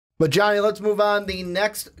But Johnny, let's move on. The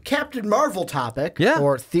next Captain Mar-Vell topic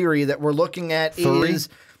or theory that we're looking at is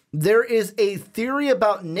there is a theory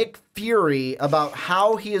about Nick Fury about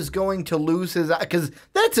how he is going to lose his eye, because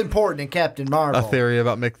that's important in Captain Mar-Vell. A theory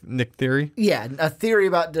about Nick Fury? Yeah, a theory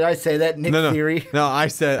about, did I say that? Nick Fury? No, I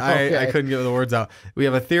said, I couldn't get the words out. We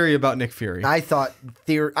have a theory about Nick Fury. I thought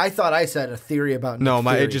I said a theory about Nick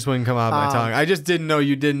Fury. It just wouldn't come out of my tongue. I just didn't know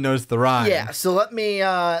you didn't notice the rhyme. Yeah, so let me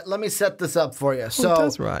set this up for you. So it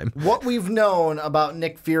does rhyme. What we've known about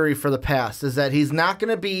Nick Fury for the past is that he's not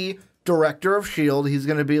going to be director of S.H.I.E.L.D. He's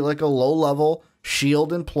going to be like a low-level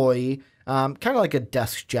S.H.I.E.L.D. employee, kind of like a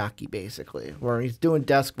desk jockey, basically, where he's doing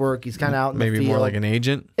desk work. He's kind of out in the field. Maybe more like an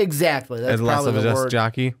agent? Exactly. That's and less of a desk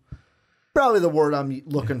jockey? Probably the word I'm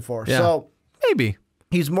looking for. Yeah, so maybe.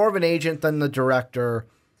 He's more of an agent than the director.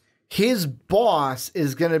 His boss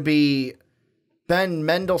is going to be Ben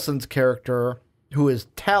Mendelsohn's character, who is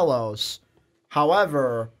Talos.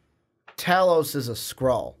 However, Talos is a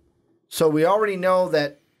Skrull. So we already know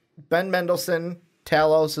that Ben Mendelsohn,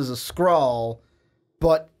 Talos is a Skrull,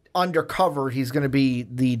 but undercover he's going to be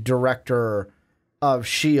the director of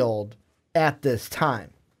S.H.I.E.L.D. at this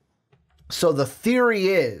time. So the theory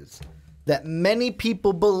is that many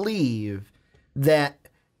people believe that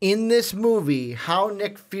in this movie, how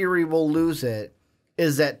Nick Fury will lose it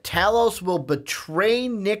is that Talos will betray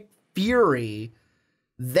Nick Fury.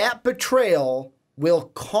 That betrayal will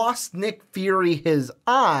cost Nick Fury his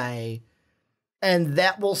eye, and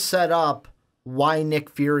that will set up why Nick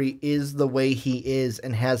Fury is the way he is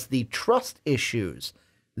and has the trust issues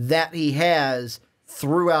that he has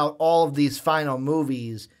throughout all of these final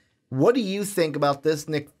movies. What do you think about this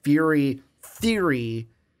Nick Fury theory?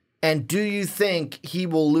 And do you think he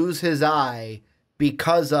will lose his eye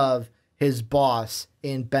because of his boss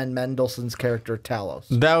in Ben Mendelsohn's character, Talos?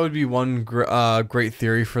 That would be one great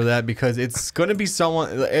theory for that, because it's going to be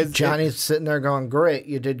someone... Johnny's sitting there going, great,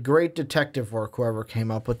 you did great detective work, whoever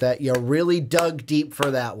came up with that. You really dug deep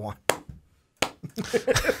for that one.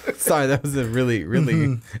 Sorry, that was a really,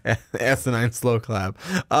 really asinine slow clap.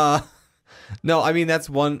 No, I mean, that's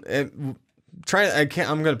one... I'm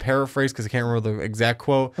going to paraphrase because I can't remember the exact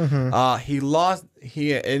quote. And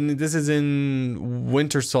this is in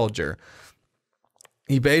Winter Soldier.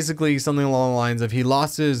 He basically, something along the lines of, he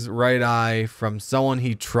lost his right eye from someone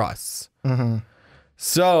he trusts.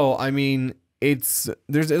 So, I mean, there's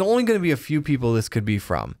only going to be a few people this could be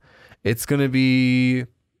from. It's going to be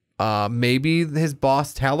maybe his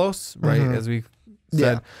boss, Talos, right? As we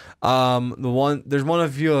said. There's one of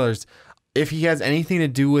a few others. If he has anything to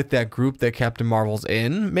do with that group that Captain Mar-Vell's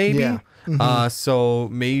in, maybe. So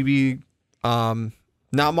maybe not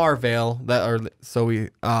Mar-Vell.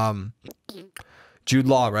 Jude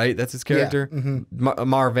Law, right? That's his character.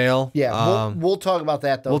 Mar-Vell. Yeah, we'll talk about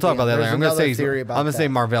that though. We'll talk about that later. I'm gonna say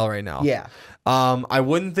Mar-Vell right now. Yeah. I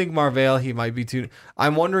wouldn't think Mar-Vell. He might be too.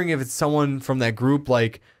 I'm wondering if it's someone from that group,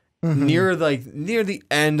 like near the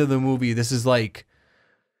end of the movie. This is like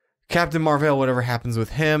Captain Mar-Vell, whatever happens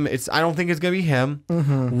with him, I don't think it's going to be him.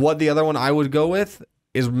 What the other one I would go with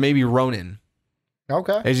is maybe Ronin.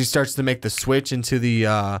 Okay. As he starts to make the switch into the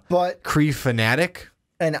Kree fanatic.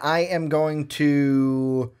 And I'm going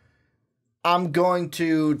to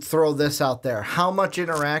throw this out there. How much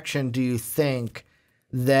interaction do you think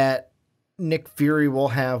that Nick Fury will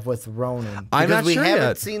have with Ronin? I'm not sure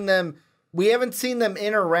yet. We haven't seen them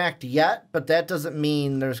interact yet, but that doesn't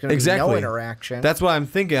mean there's going to be no interaction. That's what I'm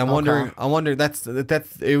thinking. I'm wondering. That's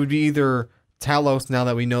it would be either Talos, now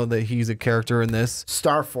that we know that he's a character in this.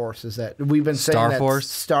 Star Force is that we've been saying that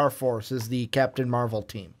Star Force is the Captain Mar-Vell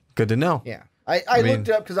team. Good to know. Yeah, I looked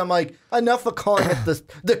it up because I'm like, enough of calling it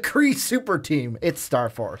the Kree super team. It's Star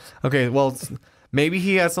Force. Okay, well, maybe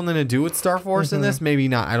he has something to do with Star Force in this. Maybe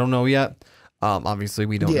not. I don't know yet. Obviously,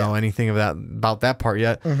 we don't know anything about that part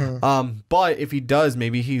yet. But if he does,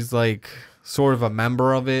 maybe he's like sort of a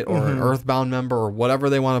member of it, or an Earthbound member, or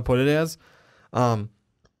whatever they want to put it as.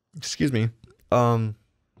 Excuse me.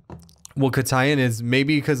 What could tie in is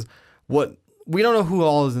maybe because we don't know who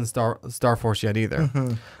all is in Star Force yet either.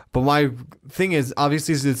 But my thing is,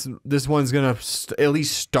 obviously, this one's gonna at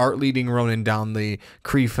least start leading Ronin down the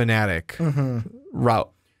Kree fanatic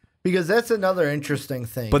route. Because that's another interesting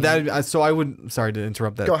thing. But sorry to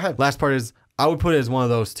interrupt that. Go ahead. Last part is, I would put it as one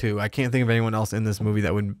of those two. I can't think of anyone else in this movie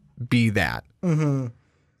that would be that. And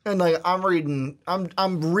like, I'm reading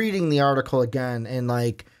the article again, and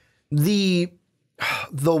like the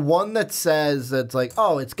one that says that's like,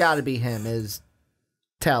 oh, it's got to be him is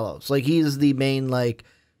Talos. Like, he's the main, like.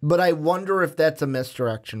 But I wonder if that's a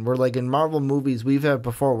misdirection. Where like in Marvel movies we've had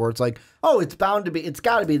before, where it's like, oh, it's got to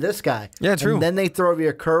be this guy. Yeah, true. And then they throw you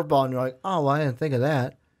a curveball, and you're like, oh, well, I didn't think of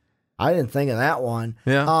that. I didn't think of that one.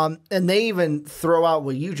 Yeah. And they even throw out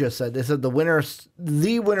what you just said. They said the Winter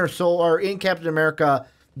Soldier, or in Captain America,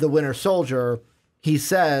 the Winter Soldier, he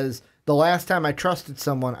says, the last time I trusted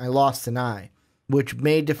someone, I lost an eye, which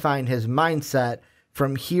may define his mindset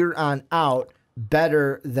from here on out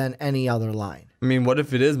better than any other line. I mean, what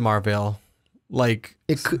if it is Mar-Vell? Like,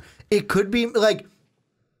 it could be like,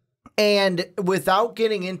 and without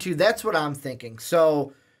getting into, that's what I'm thinking.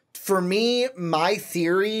 So for me, my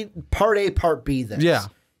theory, part A, part B, this. Yeah.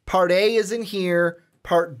 Part A is in here.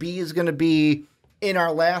 Part B is going to be in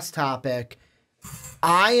our last topic.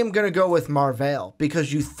 I am going to go with Mar-Vell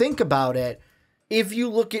because you think about it, if you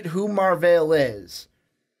look at who Mar-Vell is,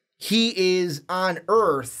 he is on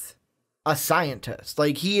Earth a scientist.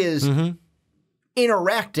 Like, he is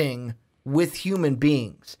interacting with human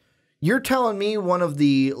beings. You're telling me one of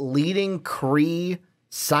the leading Kree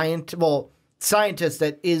scientists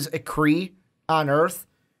that is a Kree on Earth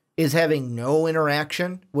is having no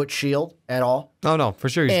interaction with S.H.I.E.L.D. at all? Oh, no, for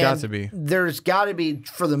sure. He's got to be. There's got to be,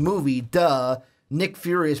 for the movie, Nick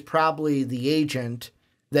Fury is probably the agent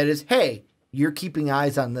that is, hey, you're keeping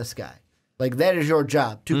eyes on this guy. Like, that is your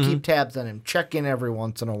job, to keep tabs on him, check in every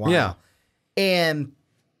once in a while. Yeah. And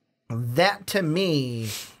that, to me,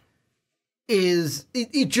 is,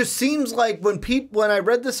 it just seems like when I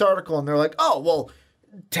read this article and they're like, oh, well,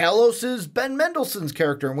 Talos is Ben Mendelsohn's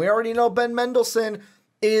character, and we already know Ben Mendelsohn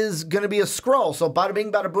is going to be a Skrull, so bada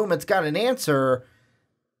bing, bada boom, it's got an answer.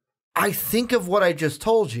 I think of what I just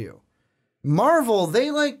told you. Marvel,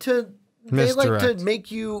 they like to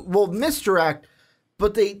make you, misdirect,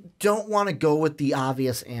 but they don't want to go with the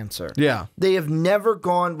obvious answer. Yeah. They have never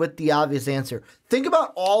gone with the obvious answer. Think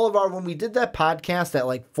about all of when we did that podcast, that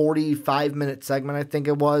like 45-minute segment, I think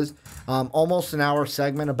it was, almost an hour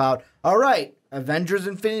segment about, all right, Avengers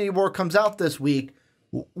Infinity War comes out this week.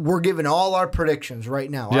 We're giving all our predictions right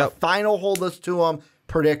now. Our final hold us to them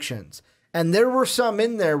predictions. And there were some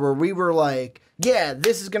in there where we were like, yeah,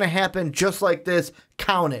 this is going to happen just like this.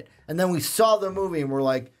 Count it. And then we saw the movie and we're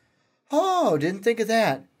like, oh, didn't think of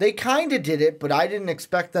that. They kind of did it, but I didn't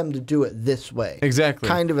expect them to do it this way. Exactly.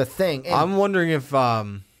 Kind of a thing. And I'm wondering if,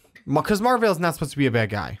 because Mar-Vell's not supposed to be a bad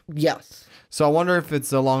guy. Yes. So I wonder if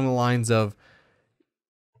it's along the lines of,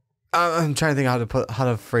 I'm trying to think how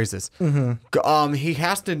to phrase this. He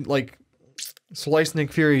has to like slice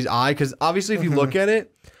Nick Fury's eye, because obviously if you look at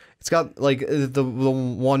it, it's got like the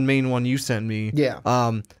one main one you sent me. Yeah.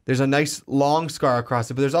 There's a nice long scar across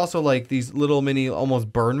it, but there's also like these little mini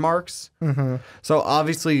almost burn marks. So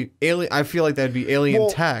obviously I feel like that'd be alien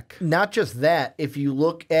tech. Not just that. If you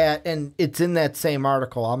look at, and it's in that same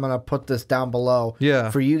article, I'm gonna put this down below.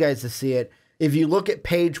 Yeah. For you guys to see it. If you look at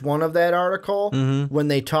page 1 of that article, when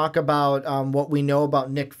they talk about what we know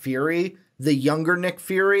about Nick Fury, the younger Nick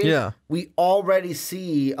Fury, we already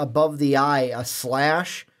see above the eye a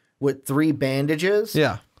slash with 3 bandages.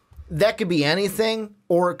 Yeah. That could be anything,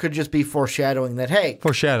 or it could just be foreshadowing that, hey,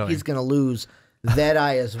 he's going to lose that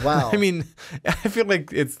eye as well. I mean, I feel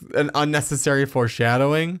like it's an unnecessary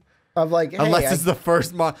foreshadowing. Of like, hey, unless for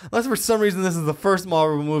some reason this is the first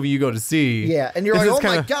Marvel movie you go to see. Yeah, and you're like, oh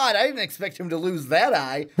my God, I didn't expect him to lose that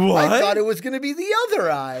eye. What? I thought it was going to be the other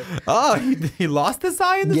eye. Oh, he lost this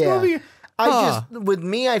eye in this movie? With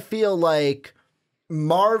me, I feel like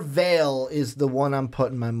Mar-Vell is the one I'm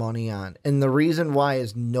putting my money on. And the reason why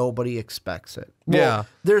is nobody expects it. Well,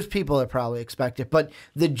 there's people that probably expect it, but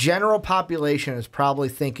the general population is probably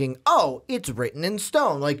thinking, oh, it's written in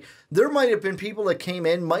stone. Like, there might have been people that came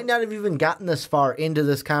in, might not have even gotten this far into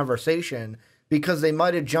this conversation because they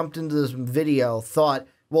might have jumped into this video, thought,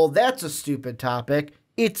 well, that's a stupid topic.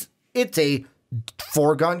 It's a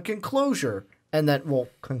foregone conclusion. And then,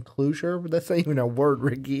 conclusion? That's not even a word,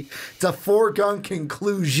 Ricky. It's a foregone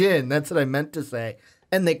conclusion. That's what I meant to say.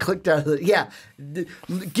 And they clicked out of it. Yeah.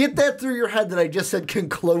 Get that through your head that I just said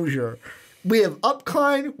conclosure. We have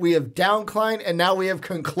upcline, we have downcline, and now we have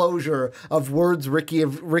conclosure of words Ricky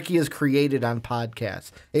has created on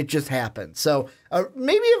podcasts. It just happened. So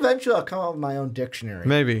maybe eventually I'll come up with my own dictionary.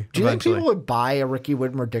 Maybe. Do you think people would buy a Ricky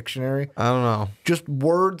Widmer dictionary? I don't know. Just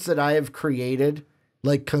words that I have created,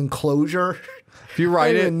 like conclosure. If you write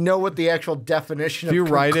I don't even know what the actual definition of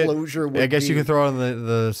conclosure would be. I guess you can throw it in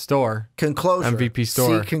the store. Conclosure. MVP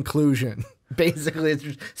store. See conclusion. Basically, it's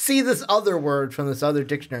just, see this other word from this other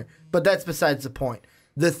dictionary. But that's besides the point.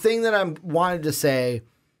 The thing that I wanted to say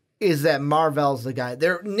is that Mar-Vell's the guy.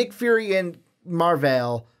 Nick Fury and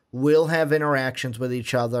Mar-Vell will have interactions with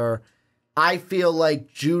each other. I feel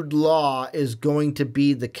like Jude Law is going to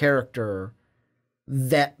be the character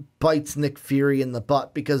that bites Nick Fury in the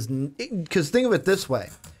butt, because think of it this way.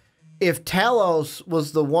 If Talos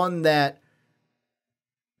was the one that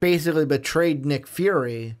basically betrayed Nick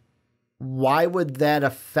Fury, why would that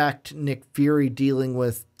affect Nick Fury dealing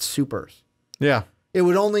with supers? Yeah. It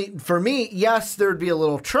would only, for me, yes, there'd be a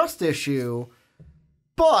little trust issue,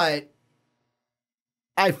 but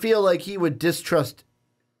I feel like he would distrust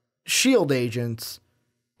SHIELD agents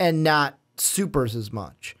and not supers as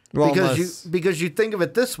much. Well, because you think of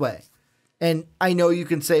it this way, and I know you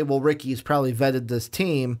can say, well, Ricky's probably vetted this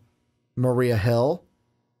team. Maria Hill,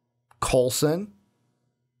 Coulson,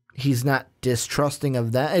 he's not distrusting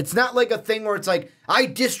of that. It's not like a thing where it's like, I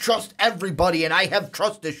distrust everybody and I have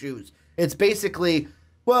trust issues. It's basically,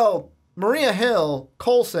 well, Maria Hill,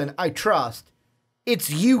 Coulson, I trust. It's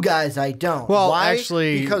you guys I don't. Well, why?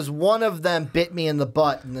 actually, because one of them bit me in the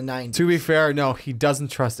butt in the 90s. To be fair, no, he doesn't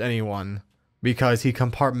trust anyone because he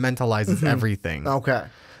compartmentalizes everything. Okay.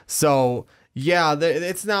 So, yeah,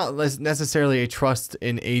 it's not necessarily a trust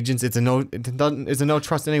in agents. It's a no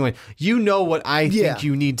trust in anyone. You know what I think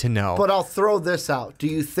you need to know. But I'll throw this out. Do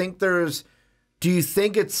you think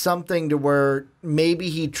it's something to where maybe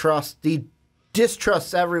he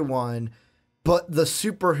distrusts everyone, but the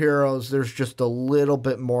superheroes, there's just a little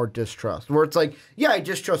bit more distrust. Where it's like, yeah, I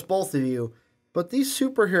distrust both of you, but these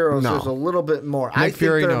superheroes, there's a little bit more. Nick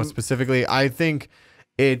Fury, no, specifically. I think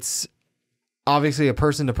it's obviously a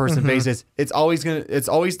person-to-person basis. It's always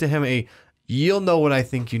to him you'll know what I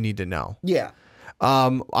think you need to know. Yeah.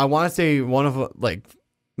 I want to say one of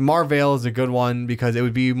Mar-Vell is a good one because it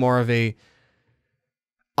would be more of he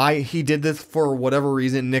did this for whatever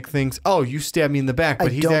reason. Nick thinks, oh, you stabbed me in the back,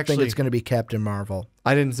 but I don't think it's going to be Captain Marvel.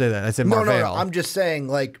 I didn't say that. I said Mar-Vell. No. I'm just saying,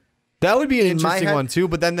 that would be an interesting one too.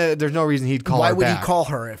 But then there's no reason he'd call her back. Why would he call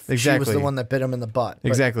her if she was the one that bit him in the butt?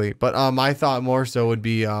 Exactly. But I thought more so would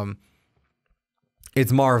be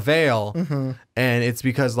it's Mar-Vell, and it's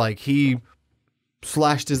because he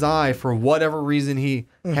slashed his eye for whatever reason he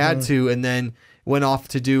had to, and then went off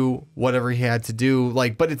to do whatever he had to do.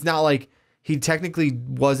 But it's not like he technically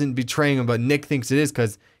wasn't betraying him, but Nick thinks it is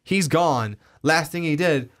because he's gone. Last thing he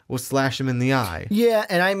did was slash him in the eye. Yeah,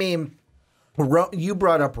 and I mean, you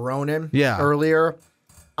brought up Ronin earlier.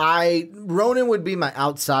 Ronin would be my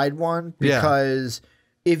outside one because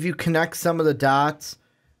if you connect some of the dots,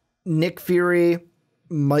 Nick Fury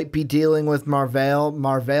might be dealing with Mar-Vell.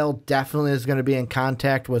 Mar-Vell definitely is going to be in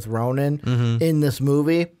contact with Ronin in this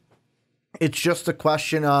movie. It's just a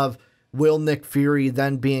question of, will Nick Fury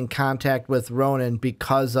then be in contact with Ronin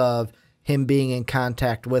because of him being in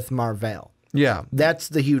contact with Mar-Vell? Yeah. That's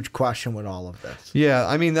the huge question with all of this. Yeah,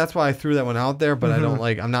 I mean, that's why I threw that one out there, but I don't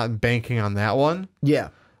I'm not banking on that one. Yeah.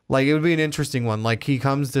 It would be an interesting one. He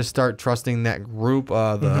comes to start trusting that group,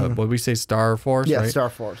 what we say, Star Force, right? Yeah, Star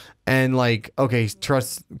Force. And okay, he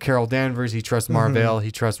trusts Carol Danvers, he trusts Mar-Vell,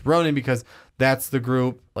 he trusts Ronin because that's the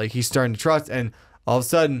group he's starting to trust, and all of a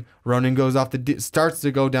sudden, Ronin goes off starts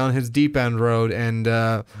to go down his deep end road, and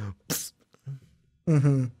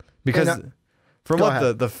because from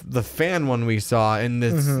what the fan one we saw, and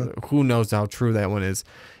it's who knows how true that one is,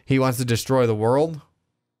 he wants to destroy the world,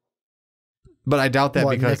 but I doubt that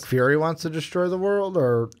because Nick Fury wants to destroy the world,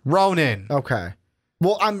 or Ronin. Okay.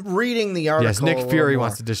 Well, I'm reading the article. Yes, Nick Fury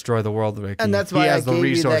wants to destroy the world, Ricky. And that's why he has I the gave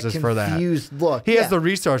resources you that for that. Look, he has the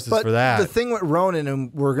resources for that. The thing with Ronin,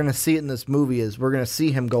 and we're going to see it in this movie, is we're going to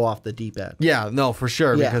see him go off the deep end. Yeah, no, for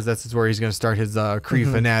sure, because that's where he's going to start his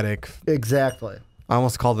Kree fanatic. Exactly. I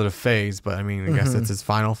almost called it a phase, but I mean, I guess that's his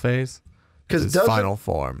final phase. His final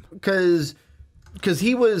form. Because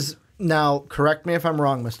he was, now, correct me if I'm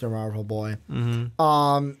wrong, Mr. Marvel Boy.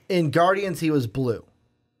 In Guardians, he was blue.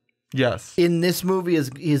 Yes. In this movie,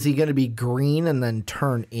 is he going to be green and then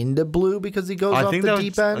turn into blue because he goes off the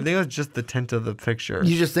deep end? I think it was just the tint of the picture.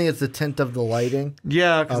 You just think it's the tint of the lighting?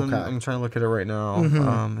 Yeah, because I'm trying to look at it right now.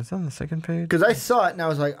 It's on the second page. Because I saw it and I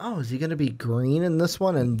was like, oh, is he going to be green in this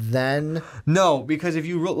one? And then... No, because if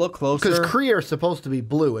you look closer... Because Kree are supposed to be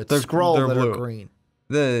blue. It's Skrull that are green.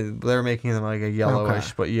 They're making them a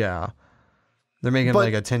yellowish, but yeah. They're making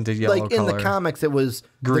a tinted yellow color. In the comics, it was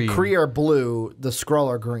green. The Kree are blue, the Skrull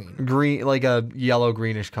are green. Green, a yellow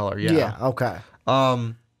greenish color. Yeah. Yeah. Okay.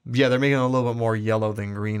 Yeah, they're making it a little bit more yellow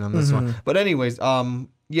than green on this one. But anyways,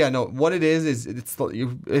 yeah, no. What it is it's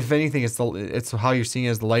if anything, it's how you're seeing it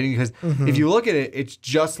as the lighting. Because if you look at it, it's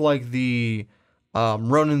just like the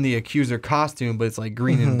Ronin the Accuser costume, but it's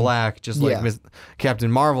green and black, just like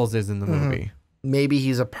Captain Marvel's is in the movie. Maybe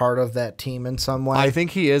he's a part of that team in some way. I think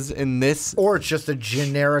he is in this. Or it's just a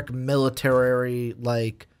generic military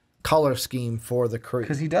color scheme for the Kree.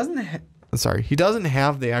 Because he doesn't he doesn't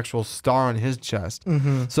have the actual star on his chest.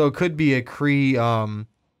 So it could be a Kree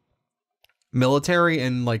military,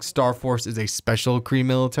 and like Star Force is a special Kree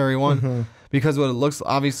military one. Because what it looks,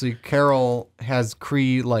 obviously Carol has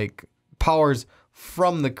Kree like powers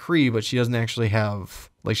from the Kree, but she doesn't actually have,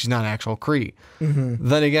 like, she's not an actual Kree.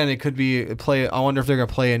 Then again, it could be I wonder if they're gonna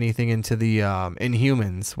play anything into the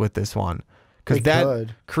Inhumans with this one, because that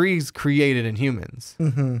Kree's created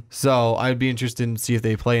Inhumans. So I'd be interested to see if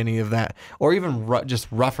they play any of that, or even just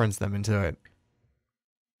reference them into it.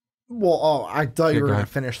 Well, I thought you were going to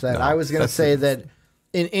finish that. No, I was going to say that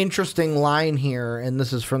an interesting line here, and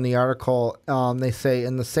this is from the article, they say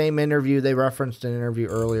in the same interview, they referenced an interview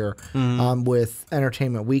earlier with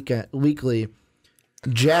Entertainment Weekly,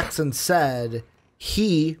 Jackson said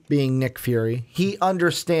he, being Nick Fury, he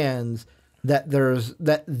understands that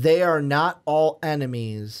they are not all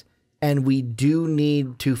enemies, and we do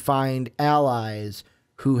need to find allies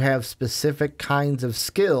who have specific kinds of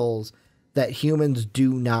skills that humans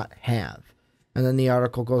do not have. And then the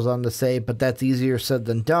article goes on to say, but that's easier said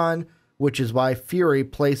than done, which is why Fury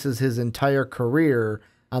places his entire career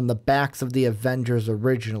on the backs of the Avengers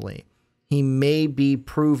originally. He may be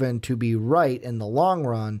proven to be right in the long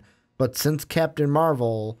run, but since Captain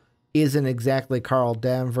Mar-Vell isn't exactly Carl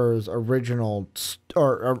Danvers' original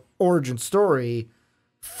or origin story,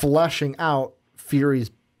 fleshing out Fury's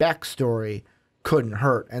backstory couldn't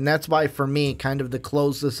hurt. And that's why, for me, kind of to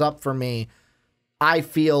close this up for me, I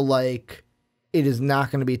feel like it is not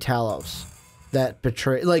going to be Talos that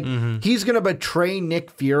betray. Like, he's going to betray Nick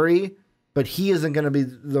Fury, but he isn't going to be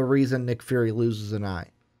the reason Nick Fury loses an eye.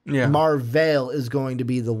 Yeah. Mar-Vell is going to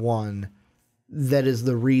be the one that is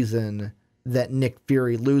the reason that Nick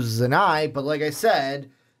Fury loses an eye. But like I said,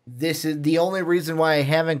 this is the only reason why I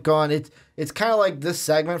haven't gone. It's kind of like this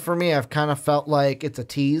segment for me. I've kind of felt like it's a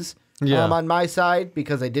tease. On my side,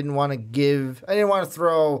 because I didn't want to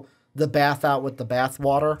throw the bath out with the bath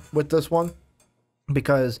water with this one,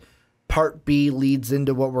 because part B leads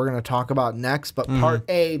into what we're going to talk about next, but part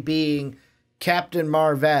A being Captain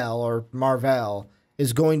Mar-Vell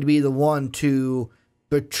is going to be the one to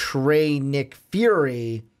betray Nick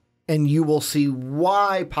Fury, and you will see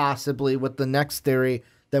why possibly with the next theory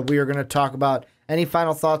that we are going to talk about. Any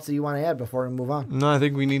final thoughts that you want to add before we move on? No, I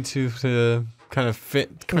think we need to kind of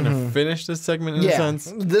finish this segment in a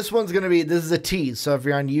sense. This is a tease. So if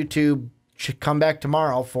you're on YouTube, come back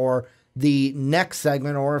tomorrow for the next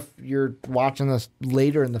segment, or if you're watching this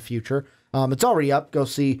later in the future, it's already up. Go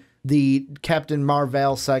see the Captain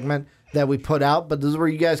Mar-Vell segment that we put out. But this is where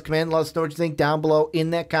you guys come in. Let us know what you think down below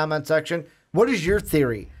in that comment section. What is your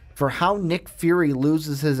theory for how Nick Fury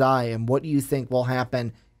loses his eye, and what do you think will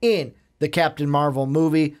happen in the Captain Mar-Vell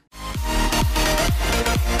movie?